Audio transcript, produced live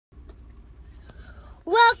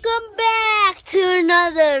Welcome back to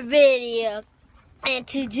another video, and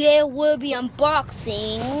today we'll be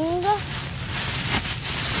unboxing.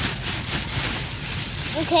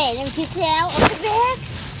 Okay, let me get it out of the bag.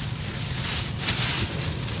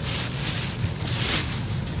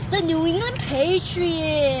 The New England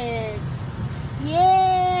Patriots!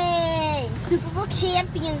 Yay! Super Bowl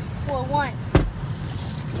champions for once.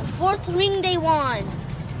 The 4th ring they won.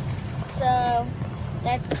 So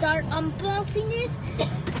let's start unboxing this.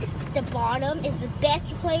 The bottom is the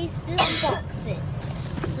best place to unbox it.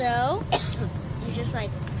 So you just like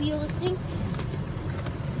peel this thing.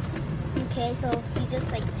 Okay, so you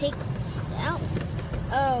just like take it out.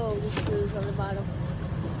 Oh, the screws on the bottom.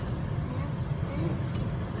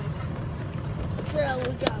 So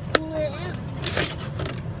we gotta pull it out.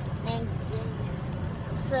 And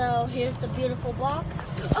so here's the beautiful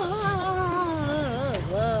box. Oh,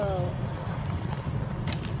 whoa.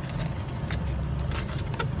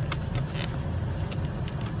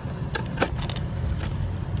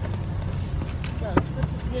 So let's put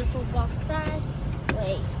this beautiful box aside.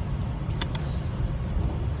 Wait.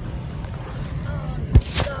 Oh my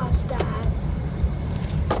gosh, guys.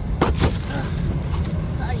 Ugh.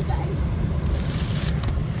 Sorry, guys.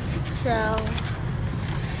 So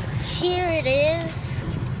here it is.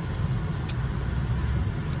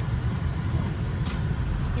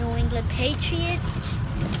 New England Patriots.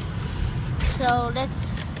 So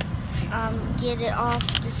let's get it off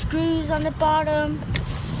the screws on the bottom.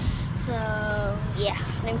 So yeah,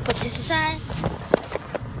 let me put this aside.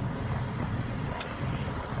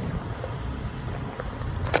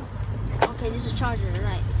 Okay, this is a charger,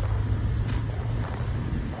 right?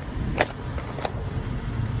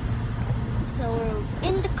 So we're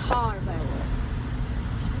in the car, by the way.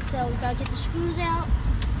 So we gotta get the screws out.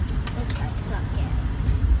 Which I suck at.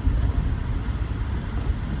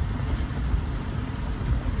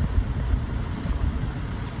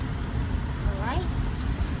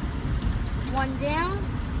 One down,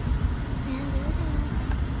 and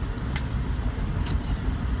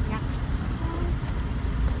next one.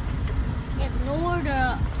 Ignore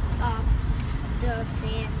the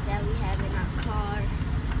fan that we have in our car.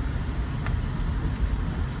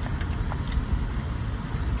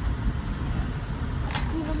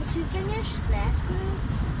 Screw number 2 finished. Last screw.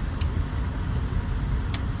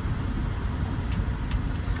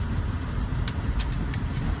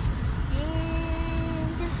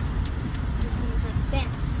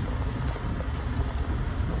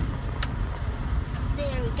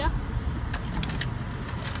 There we go.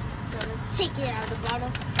 So let's take it out of the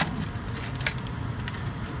bottle.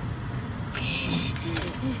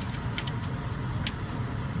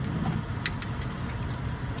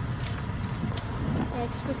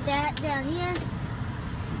 Let's put that down here.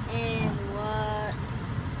 And what?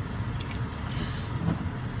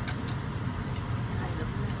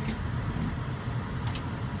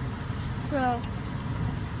 So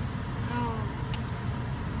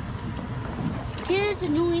here's the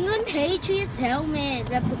New England Patriots helmet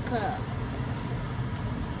replica.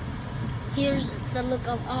 Here's the look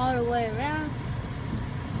of all the way around.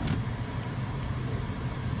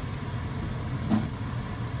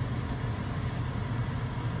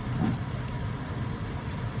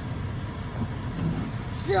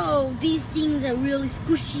 So these things are really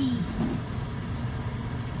squishy.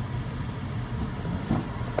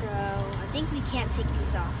 So I think we can't take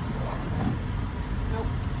these off. Nope,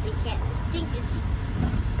 we can't. This thing is,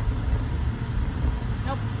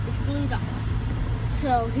 nope, it's glued on.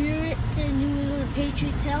 So here is the New England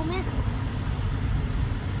Patriots helmet.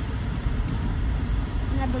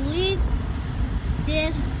 And I believe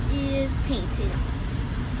this is painted.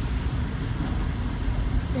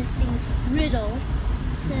 This thing's Riddle.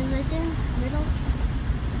 It says right there, Riddle.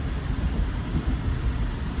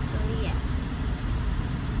 So yeah.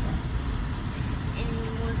 Any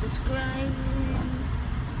more describing?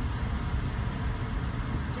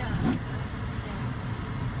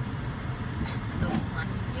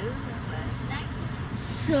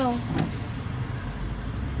 So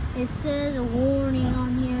it says a warning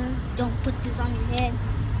on here. Don't put this on your head.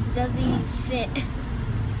 It doesn't fit.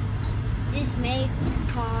 This may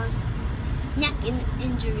cause neck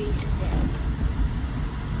injuries, it says.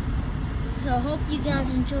 So hope you guys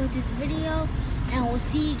enjoyed this video, and we'll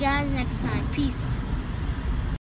see you guys next time. Peace.